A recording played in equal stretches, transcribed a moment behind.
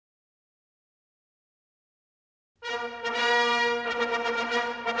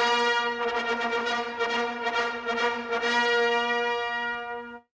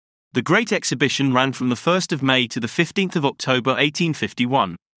The Great Exhibition ran from the 1st of May to the 15th of October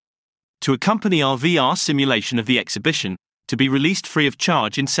 1851. To accompany our VR simulation of the exhibition, to be released free of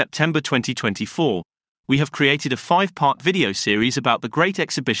charge in September 2024, we have created a 5-part video series about the Great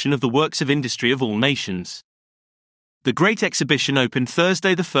Exhibition of the Works of Industry of all nations. The Great Exhibition opened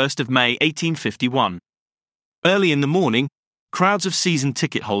Thursday the 1st of May 1851. Early in the morning, crowds of season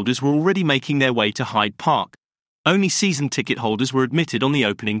ticket holders were already making their way to Hyde Park. Only season ticket holders were admitted on the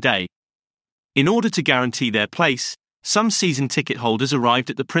opening day. In order to guarantee their place, some season ticket holders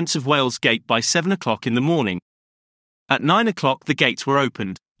arrived at the Prince of Wales Gate by 7 o'clock in the morning. At 9 o'clock the gates were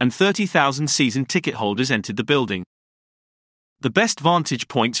opened, and 30,000 season ticket holders entered the building. The best vantage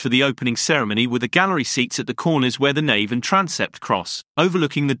points for the opening ceremony were the gallery seats at the corners where the nave and transept cross,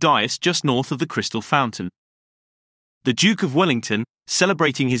 overlooking the dais just north of the Crystal Fountain. The Duke of Wellington,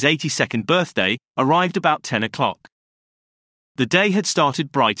 celebrating his 82nd birthday, arrived about 10 o'clock. The day had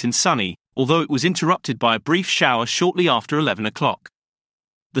started bright and sunny, although it was interrupted by a brief shower shortly after 11 o'clock.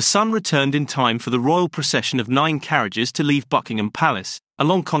 The sun returned in time for the royal procession of 9 carriages to leave Buckingham Palace,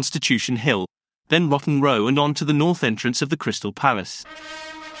 along Constitution Hill, then Rotten Row and on to the north entrance of the Crystal Palace.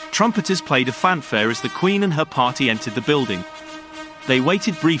 Trumpeters played a fanfare as the Queen and her party entered the building. They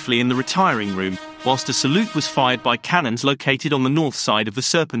waited briefly in the retiring room, whilst a salute was fired by cannons located on the north side of the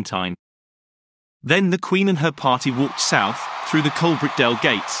Serpentine. Then the Queen and her party walked south, through the Coalbrookdale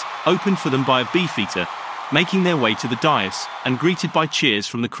gates, opened for them by a beefeater, making their way to the dais, and greeted by cheers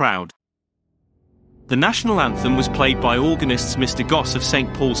from the crowd. The national anthem was played by organists Mr. Goss of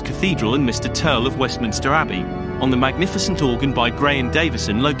St. Paul's Cathedral and Mr. Turle of Westminster Abbey, on the magnificent organ by Gray and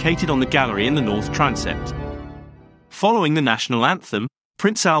Davison located on the gallery in the north transept. Following the national anthem,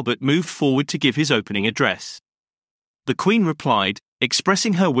 Prince Albert moved forward to give his opening address. The Queen replied,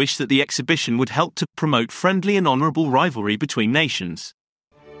 expressing her wish that the exhibition would help to promote friendly and honourable rivalry between nations.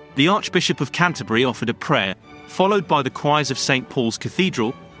 The Archbishop of Canterbury offered a prayer, followed by the choirs of St. Paul's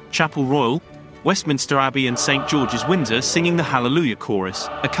Cathedral, Chapel Royal, Westminster Abbey and St. George's Windsor singing the Hallelujah Chorus,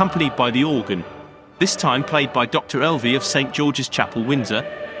 accompanied by the organ, this time played by Dr. Elvey of St. George's Chapel, Windsor,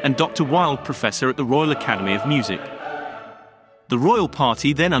 and Dr. Wilde, Professor at the Royal Academy of Music. The royal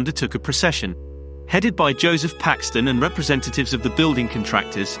party then undertook a procession. Headed by Joseph Paxton and representatives of the building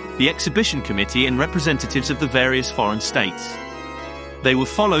contractors, the exhibition committee and representatives of the various foreign states. They were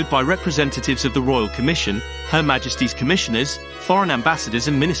followed by representatives of the Royal Commission, Her Majesty's Commissioners, foreign ambassadors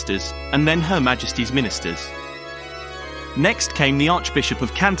and ministers, and then Her Majesty's ministers. Next came the Archbishop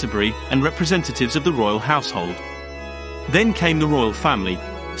of Canterbury and representatives of the royal household. Then came the royal family,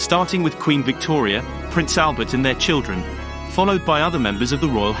 starting with Queen Victoria, Prince Albert and their children, followed by other members of the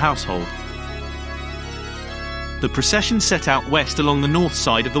royal household. The procession set out west along the north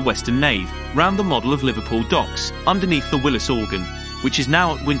side of the western nave, round the model of Liverpool Docks, underneath the Willis organ, which is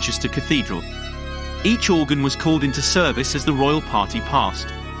now at Winchester Cathedral. Each organ was called into service as the royal party passed.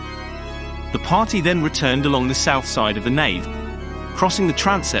 The party then returned along the south side of the nave, crossing the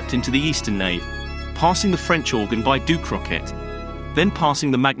transept into the eastern nave, passing the French organ by Duke Roquette, then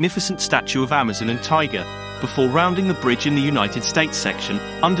passing the magnificent statue of Amazon and Tiger, before rounding the bridge in the United States section,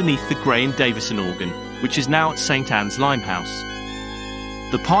 underneath the Gray and Davison organ, which is now at St. Anne's Limehouse.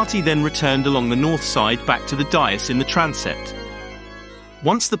 The party then returned along the north side back to the dais in the transept.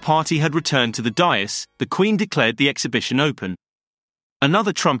 Once the party had returned to the dais, the Queen declared the exhibition open.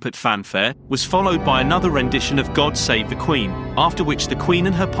 Another trumpet fanfare was followed by another rendition of God Save the Queen, after which the Queen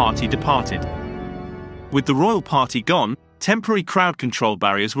and her party departed. With the royal party gone, temporary crowd control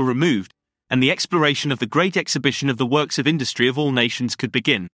barriers were removed, and the exploration of the Great Exhibition of the Works of Industry of all nations could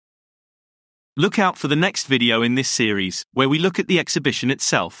begin. Look out for the next video in this series, where we look at the exhibition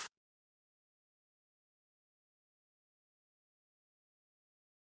itself.